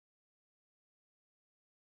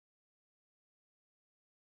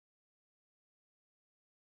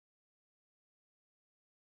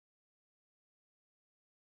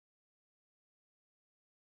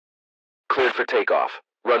Cleared for takeoff.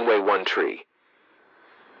 Runway 1 tree.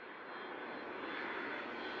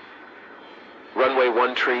 Runway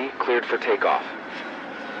 1 tree, cleared for takeoff.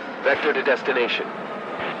 Vector to destination.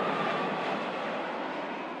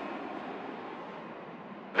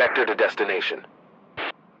 Vector to destination.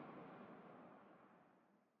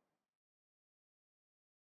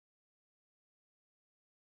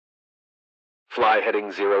 Fly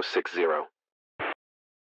heading 060.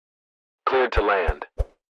 Cleared to land.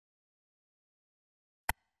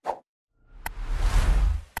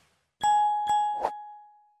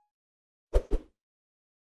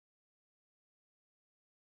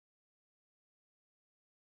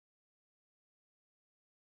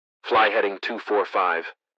 Fly heading 245.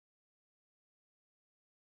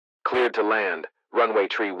 Cleared to land. Runway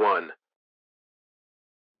tree 1.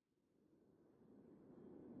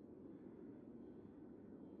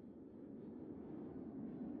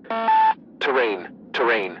 Terrain.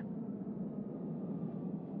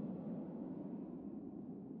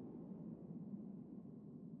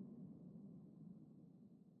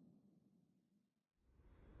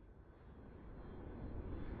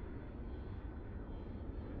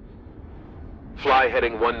 Fly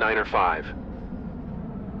heading 195.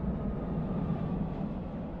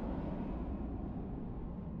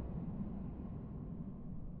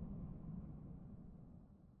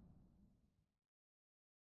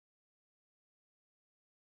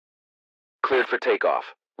 Cleared for takeoff.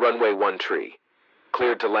 Runway 1 tree.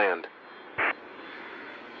 Cleared to land.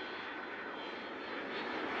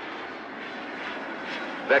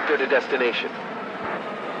 Vector to destination.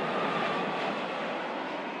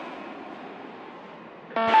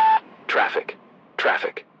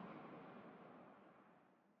 Traffic.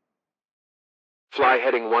 Fly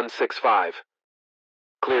heading 165.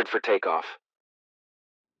 Cleared for takeoff.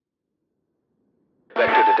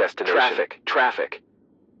 Vector to destination. Traffic.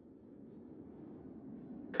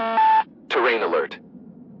 Terrain alert.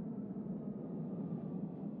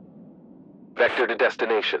 Vector to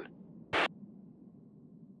destination.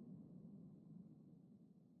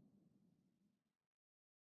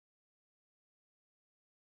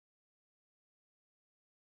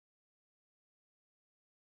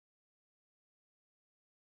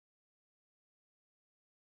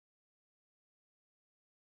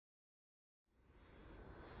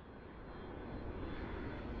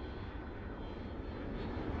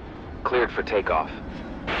 Cleared for takeoff.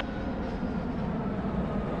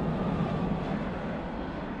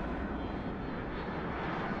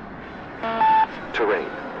 Terrain.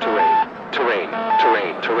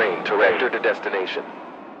 Vector to destination.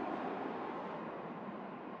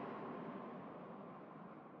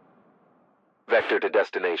 Vector to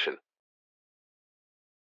destination.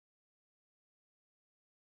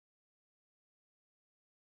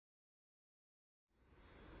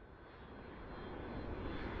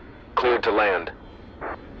 Cleared to land.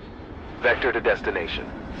 Vector to destination.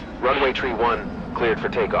 Runway tree 1, cleared for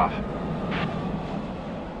takeoff.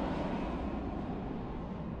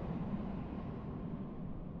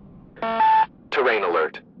 Terrain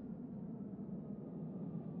alert.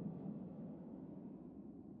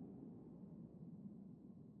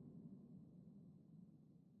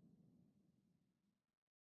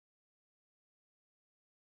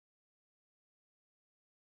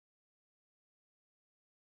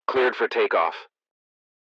 Cleared for takeoff.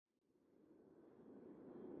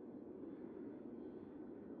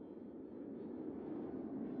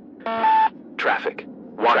 Traffic.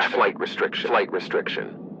 Watch flight restriction.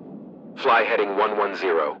 Fly heading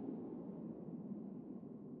 110.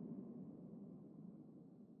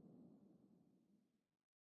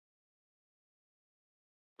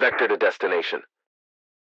 Vector to destination.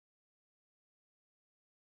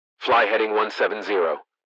 Fly heading 170.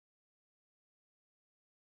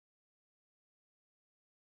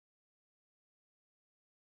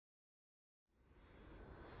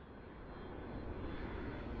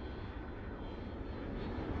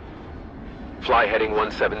 Fly heading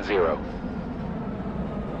 170.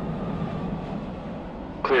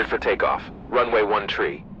 Cleared for takeoff. Runway 1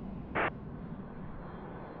 tree.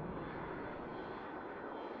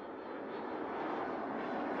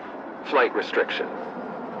 Flight restriction.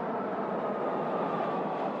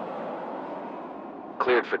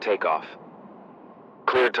 Cleared for takeoff.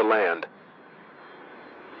 Cleared to land.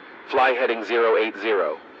 Fly heading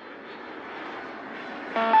 080.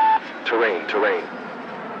 Terrain.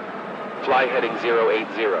 Fly heading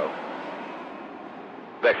 080.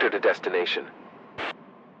 Vector to destination.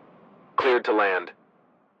 Cleared to land.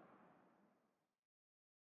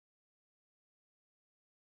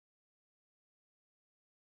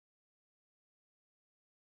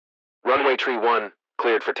 Runway tree 1,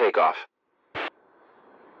 cleared for takeoff.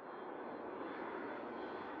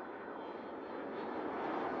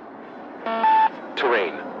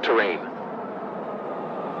 terrain, terrain.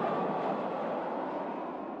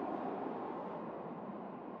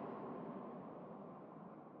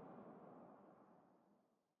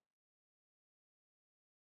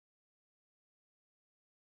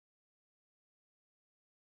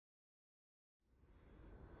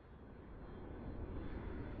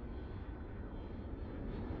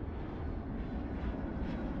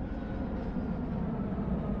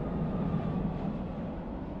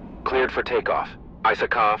 Cleared for takeoff.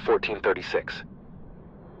 ISACA 1436.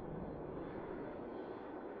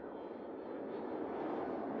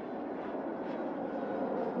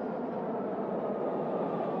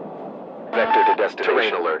 Vector to destination.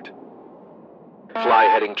 Terrain alert. Fly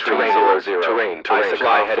heading tree Terrain 00. Terrain.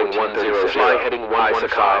 Fly heading 10. Fly heading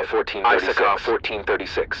 115. ISACA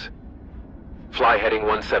 1436. Fly heading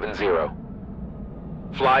 170.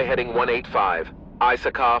 Fly heading 185.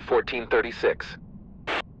 ISACA 1436.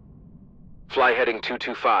 Fly heading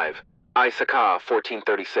 225. ISACA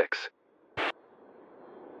 1436.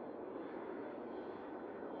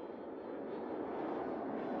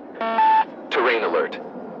 Terrain alert.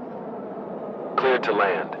 Cleared to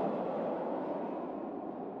land.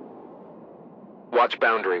 Watch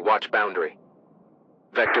boundary, watch boundary.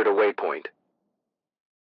 Vector to waypoint.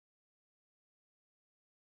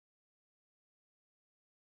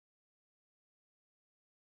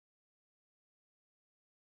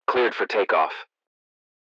 Cleared for takeoff.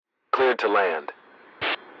 Cleared to land.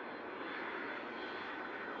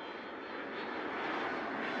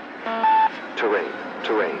 Terrain,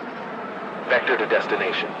 terrain. Vector to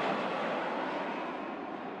destination.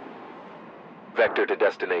 Vector to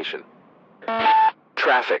destination.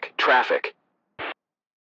 Traffic, traffic.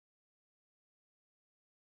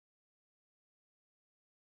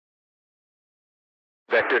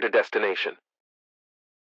 Vector to destination.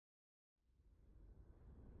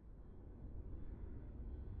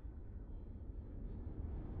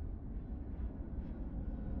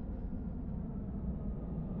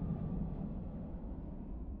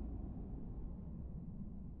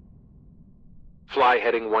 Fly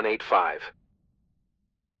heading 185.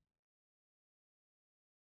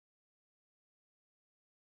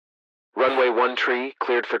 Runway 1 tree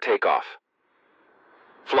cleared for takeoff.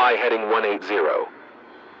 Fly heading 180.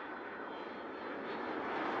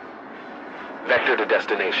 Vector to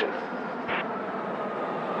destination.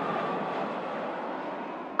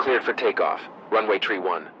 Cleared for takeoff. Runway tree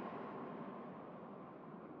 1.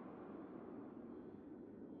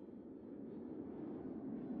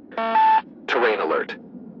 Terrain alert.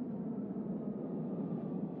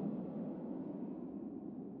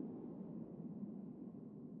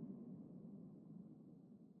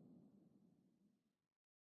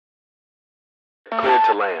 Cleared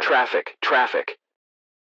to land. Traffic, traffic.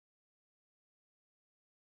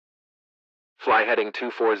 Fly heading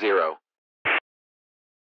 240.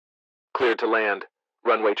 Cleared to land.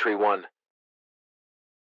 Runway tree 1.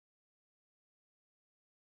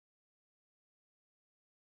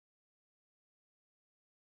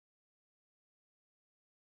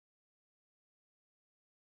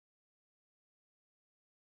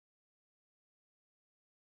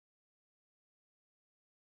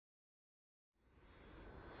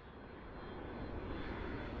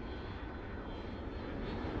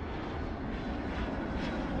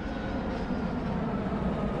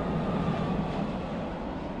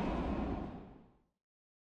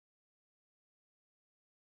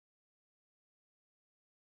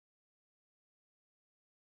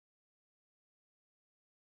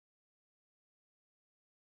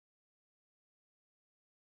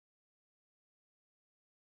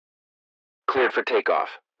 Cleared for takeoff.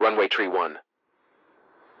 Runway tree 1.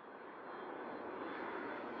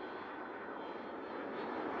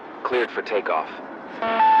 Cleared for takeoff.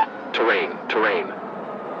 Terrain, terrain.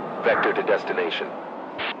 Vector to destination.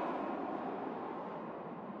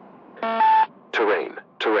 Terrain,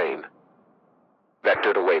 terrain.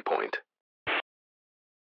 Vector to waypoint.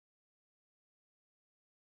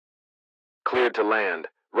 Cleared to land.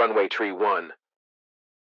 Runway tree 1.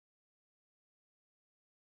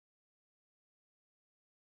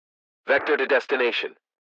 Vector to destination.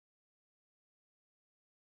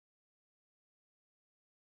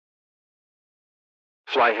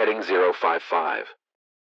 Fly heading 055.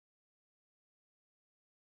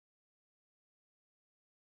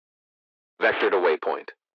 Vector to waypoint.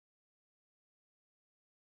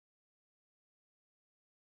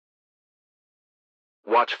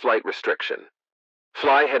 Watch flight restriction.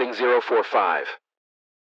 Fly heading 045.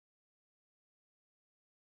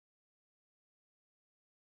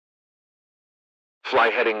 Fly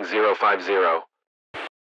heading 050.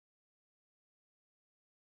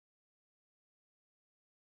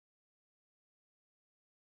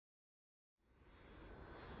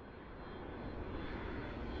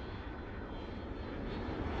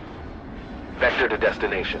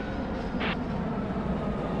 destination.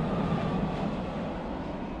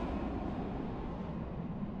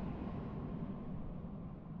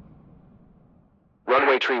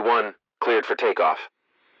 Runway tree 1, cleared for takeoff.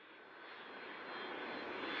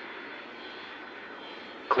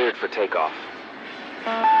 Cleared for takeoff.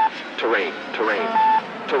 Terrain, terrain,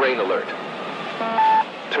 terrain alert.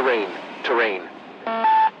 Terrain, terrain,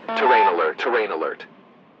 terrain alert, terrain alert.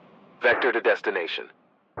 Vector to destination.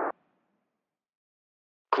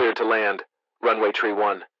 Cleared to land, runway tree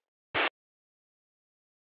 1.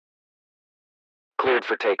 Cleared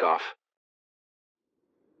for takeoff.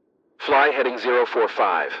 Fly heading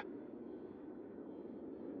 045.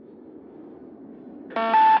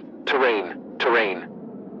 Terrain, terrain.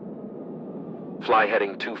 Fly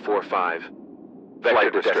heading 245. Vector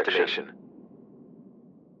flight to destination.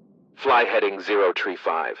 Fly heading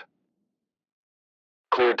 035.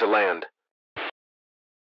 Cleared to land.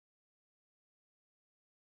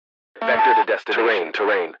 Vector to destination. Terrain,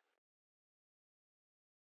 terrain.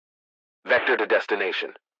 Vector to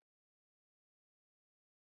destination.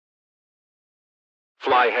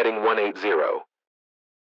 Fly heading 180.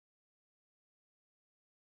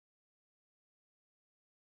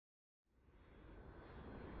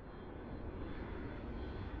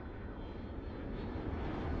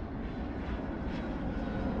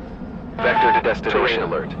 Vector to destination. Terrain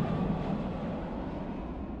alert.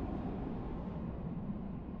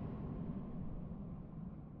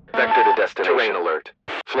 Vector to destination. Terrain alert.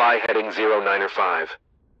 Fly heading 095.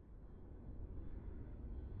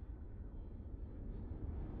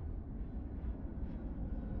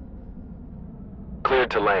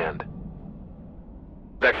 Cleared to land.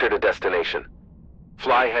 Vector to destination.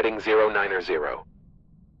 Fly heading 090.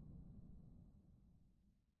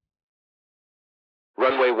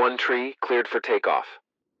 Runway 1 tree cleared for takeoff.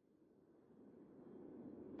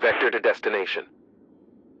 Vector to destination.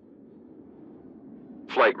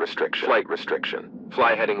 Flight restriction. Flight restriction.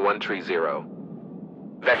 Fly heading 130.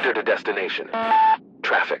 Vector to destination.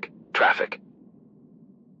 Traffic. Traffic.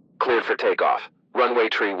 Cleared for takeoff. Runway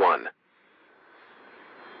tree 1.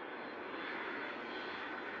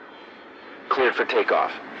 Cleared for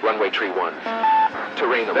takeoff. Runway tree 1.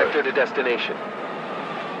 Terrain alert. Vector to destination.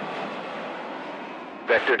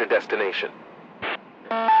 Vector to destination.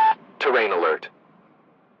 Terrain alert.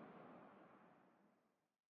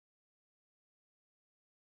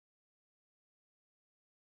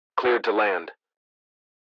 Cleared to land.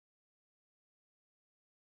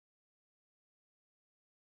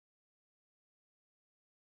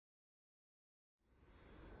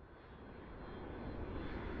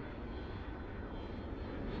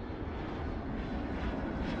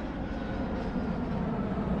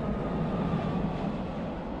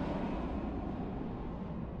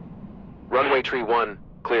 Runway tree 1,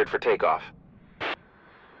 cleared for takeoff.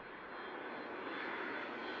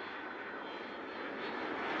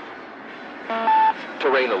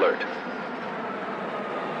 Terrain alert.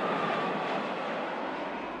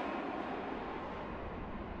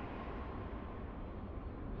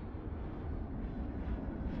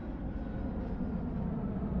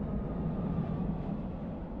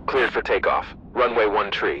 Cleared for takeoff. Runway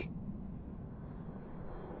 1 tree.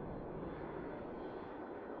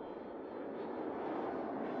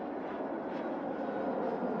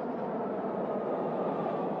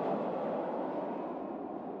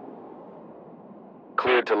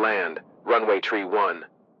 Cleared to land, runway tree 1.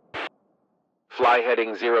 Fly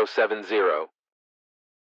heading 070.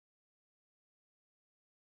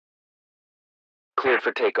 Cleared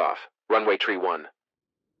for takeoff, runway tree 1.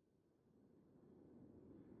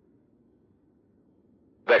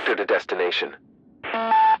 Vector to destination.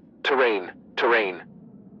 Terrain, terrain.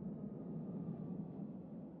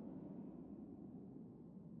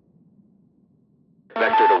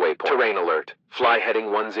 Vector to waypoint. Terrain alert. Fly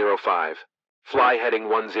heading 105. Fly heading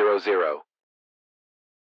 100.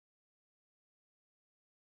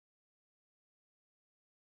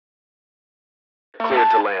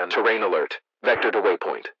 Cleared to land. Terrain alert. Vector to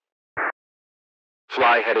waypoint.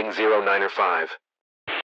 Fly heading 095.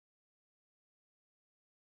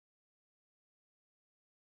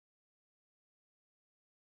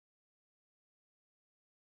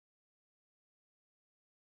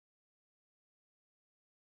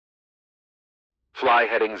 Fly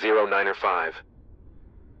heading 095.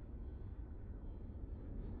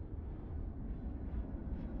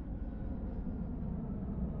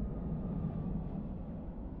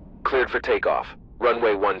 Cleared for takeoff.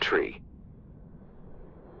 Runway 1 tree.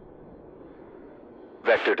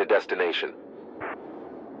 Vector to destination.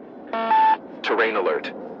 Terrain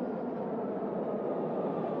alert.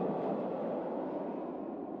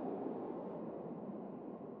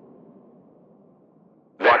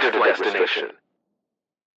 Vector to destination.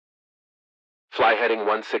 Fly heading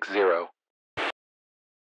 160.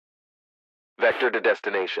 Vector to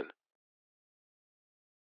destination.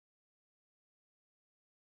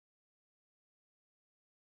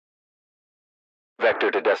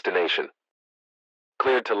 Vector to destination.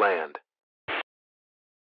 Cleared to land.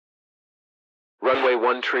 Runway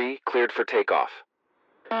 13 cleared for takeoff.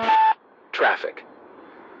 Traffic.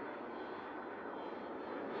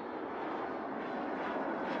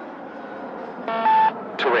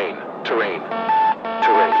 Terrain.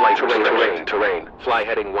 Fly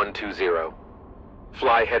heading 120.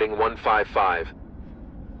 Fly heading 155.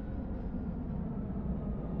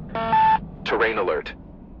 Terrain alert.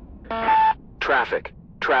 Traffic.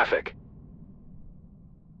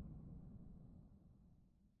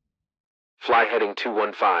 Fly heading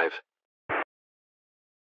 215.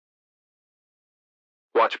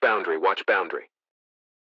 Watch boundary.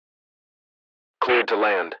 Cleared to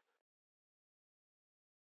land.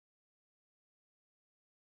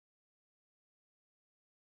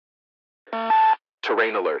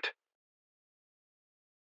 Terrain alert.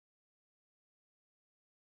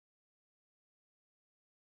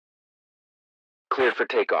 Cleared for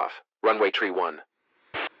takeoff. Runway 31.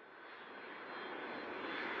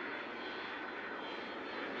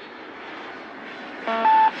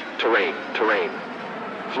 Terrain.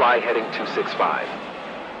 Fly heading 265.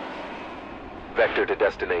 Vector to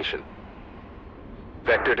destination.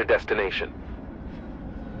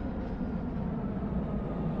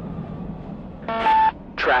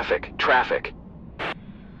 Traffic.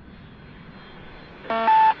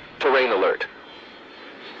 Terrain alert.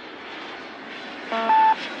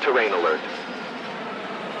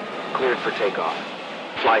 Cleared for takeoff.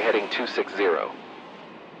 Fly heading 260.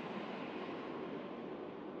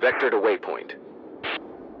 Vector to waypoint.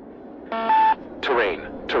 Terrain.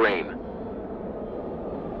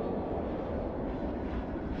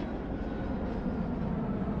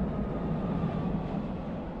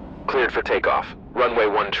 Cleared for takeoff. Runway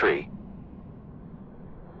 13.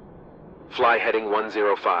 Fly heading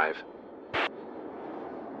 105.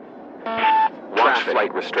 Watch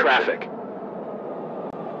flight restriction.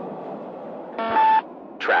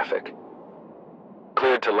 Traffic.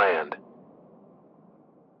 Cleared to land.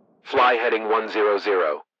 Fly heading 100.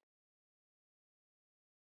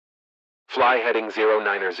 Fly heading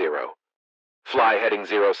 090. Fly heading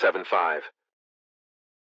 075.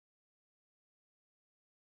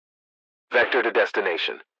 Vector to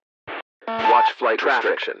destination. Watch flight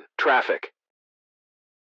restriction. Traffic.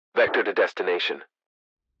 Vector to destination.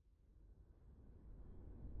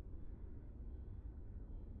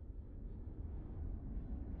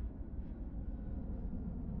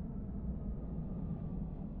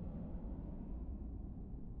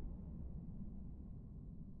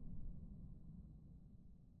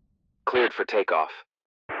 Cleared for takeoff.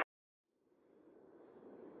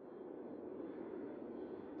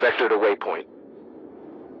 Vector to waypoint.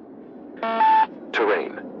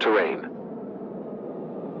 Terrain.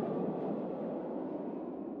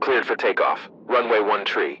 Cleared for takeoff. Runway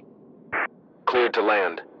 13. Cleared to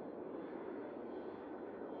land.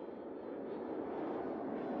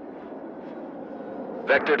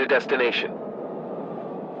 Vector to destination.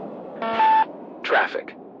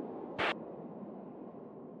 Traffic.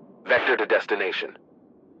 Vector to destination.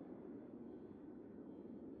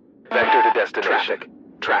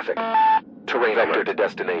 Traffic. Terrain vector to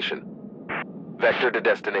destination.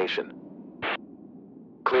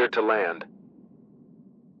 Cleared to land.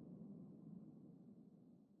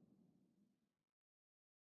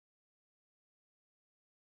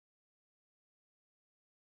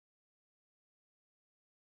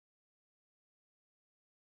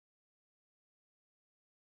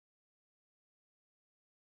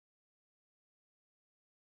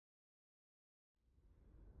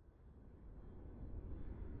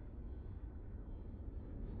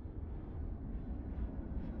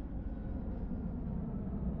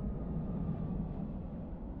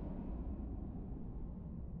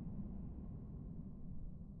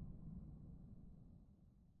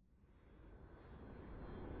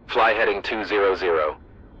 Fly heading 200.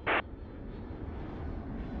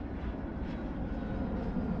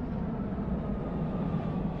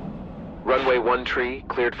 Runway 13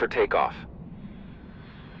 cleared for takeoff.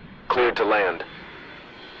 Cleared to land.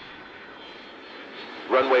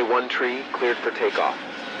 Runway 13 cleared for takeoff.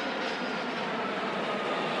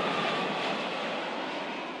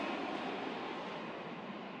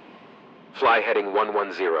 Fly heading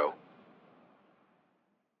 110.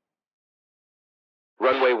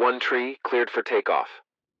 Runway 13 cleared for takeoff.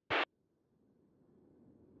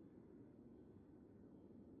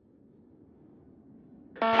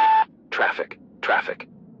 traffic, traffic.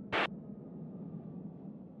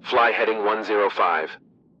 Fly heading 105.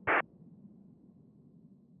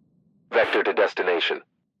 Vector to destination.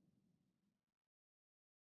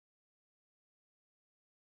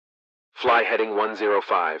 Fly heading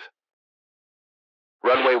 105.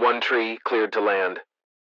 Runway 1 tree, cleared to land.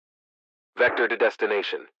 Vector to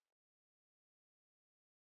destination.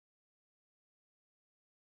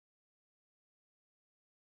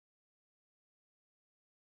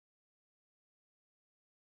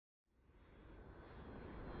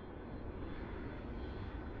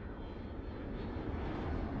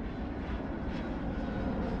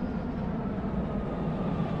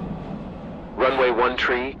 Runway 1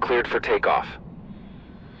 tree, cleared for takeoff.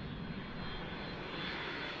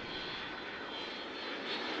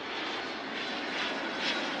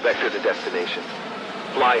 Vector to destination.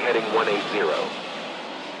 Fly heading 180.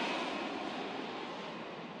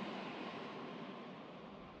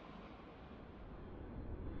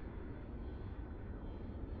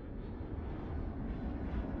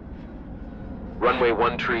 Runway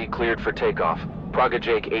 1 tree, cleared for takeoff. Praga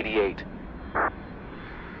Jake 88.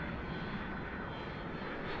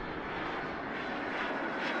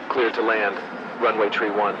 Cleared to land. Runway tree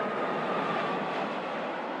 1.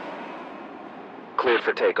 Cleared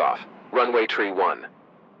for takeoff. Runway tree 1.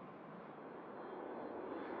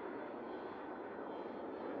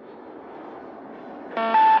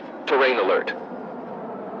 Terrain alert.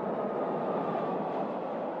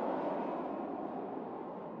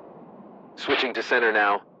 Switching to center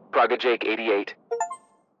now. Praga Jake 88.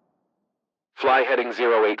 Fly heading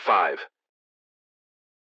 085.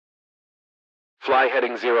 Fly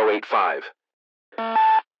heading 085.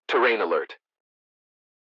 Terrain alert.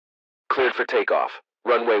 Cleared for takeoff.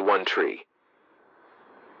 Runway 1 tree.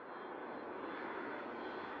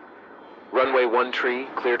 Runway 1 tree,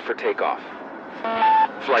 cleared for takeoff.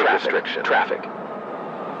 Flight restriction. Traffic.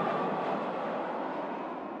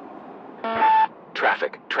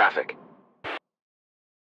 Traffic. Traffic.